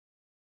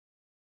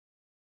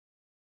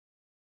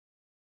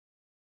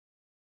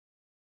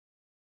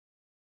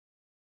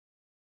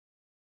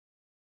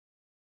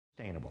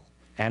sustainable.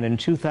 And in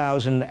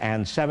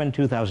 2007,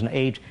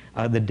 2008,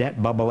 the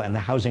debt bubble and the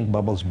housing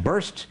bubbles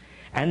burst.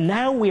 And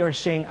now we are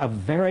seeing a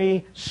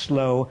very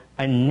slow,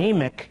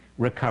 anemic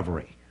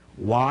recovery.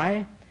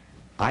 Why?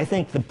 I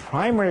think the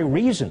primary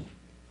reason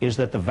is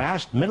that the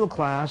vast middle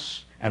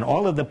class and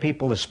all of the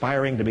people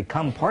aspiring to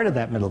become part of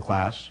that middle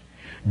class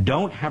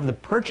don't have the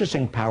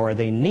purchasing power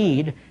they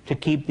need to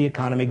keep the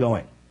economy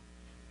going.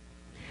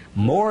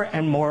 More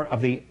and more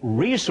of the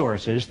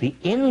resources, the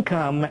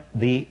income,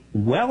 the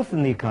wealth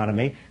in the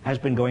economy has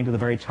been going to the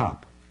very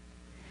top.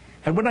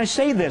 And when I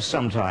say this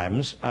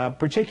sometimes,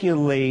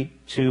 particularly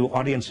to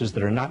audiences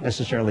that are not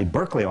necessarily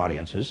Berkeley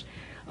audiences,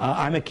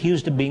 I'm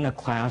accused of being a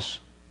class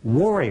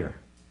warrior.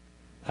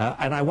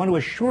 And I want to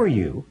assure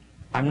you,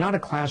 I'm not a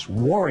class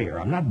warrior.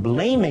 I'm not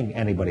blaming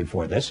anybody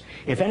for this.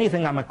 If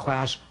anything, I'm a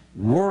class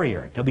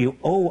worrier,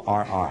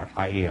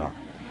 W-O-R-R-I-E-R.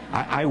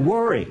 I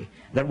worry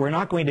that we're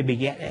not going to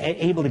be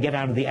able to get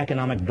out of the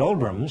economic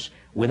doldrums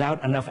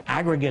without enough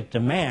aggregate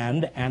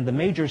demand, and the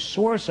major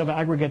source of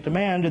aggregate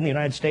demand in the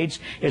United States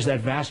is that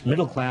vast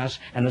middle class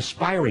and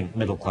aspiring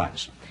middle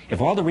class.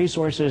 If all the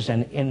resources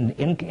and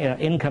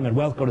income and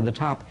wealth go to the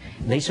top,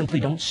 they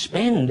simply don't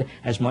spend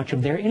as much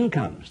of their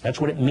incomes.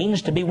 That's what it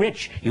means to be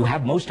rich. You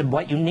have most of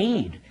what you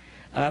need.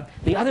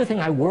 The other thing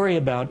I worry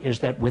about is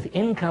that with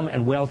income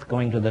and wealth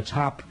going to the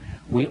top,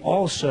 we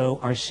also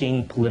are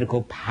seeing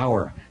political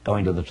power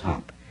going to the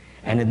top.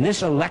 And in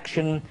this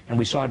election, and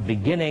we saw it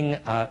beginning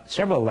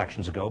several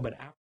elections ago, but